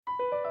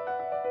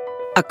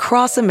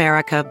Across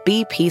America,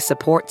 BP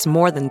supports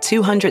more than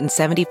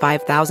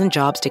 275,000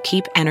 jobs to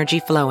keep energy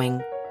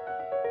flowing.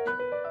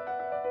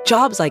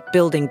 Jobs like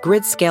building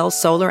grid-scale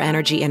solar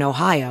energy in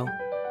Ohio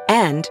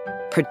and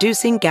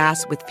producing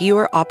gas with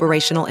fewer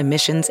operational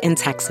emissions in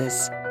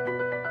Texas.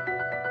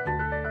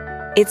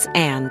 It's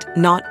and,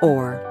 not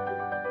or.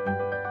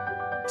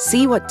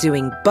 See what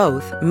doing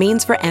both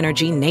means for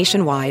energy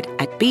nationwide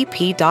at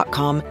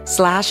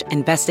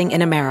bp.com/investing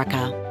in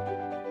America.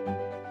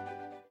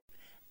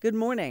 Good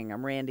morning,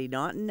 I'm Randy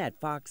Naughton at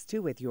Fox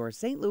 2 with your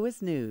St.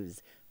 Louis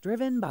news,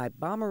 driven by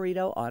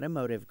Bomarito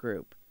Automotive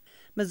Group.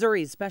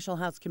 Missouri's Special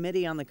House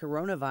Committee on the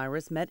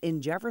Coronavirus met in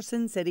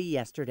Jefferson City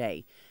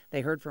yesterday. They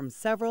heard from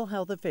several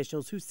health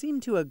officials who seem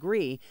to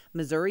agree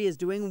Missouri is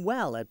doing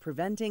well at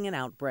preventing an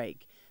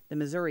outbreak. The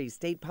Missouri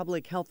State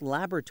Public Health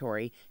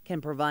Laboratory can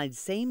provide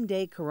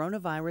same-day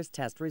coronavirus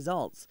test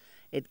results.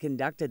 It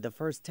conducted the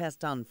first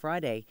test on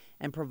Friday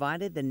and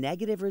provided the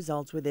negative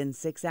results within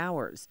 6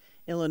 hours.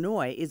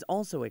 Illinois is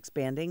also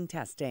expanding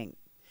testing.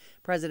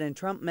 President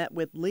Trump met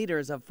with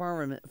leaders of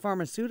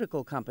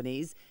pharmaceutical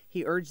companies.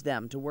 He urged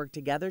them to work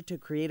together to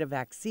create a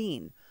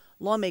vaccine.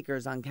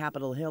 Lawmakers on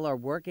Capitol Hill are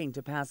working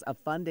to pass a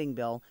funding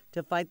bill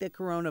to fight the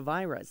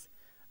coronavirus.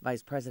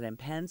 Vice President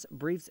Pence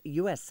briefs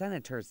U.S.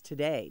 senators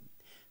today.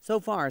 So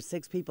far,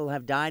 6 people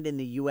have died in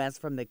the U.S.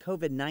 from the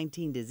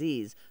COVID-19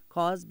 disease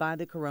caused by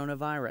the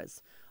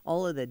coronavirus.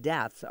 All of the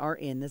deaths are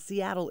in the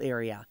Seattle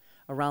area.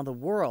 Around the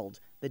world,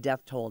 the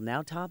death toll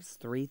now tops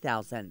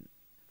 3,000.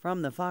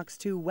 From the Fox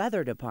 2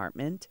 Weather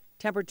Department,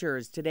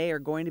 temperatures today are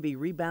going to be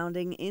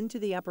rebounding into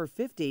the upper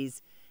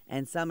 50s,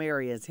 and some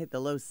areas hit the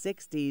low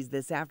 60s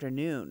this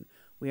afternoon.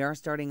 We are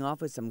starting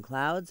off with some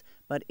clouds,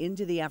 but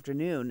into the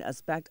afternoon,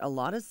 expect a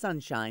lot of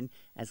sunshine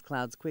as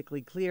clouds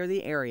quickly clear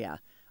the area.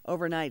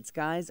 Overnight,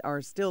 skies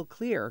are still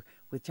clear,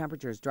 with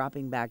temperatures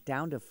dropping back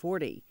down to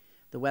 40.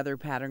 The weather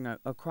pattern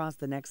across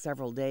the next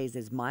several days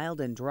is mild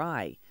and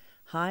dry.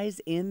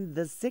 Highs in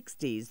the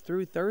 60s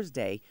through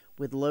Thursday,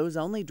 with lows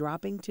only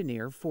dropping to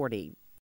near 40.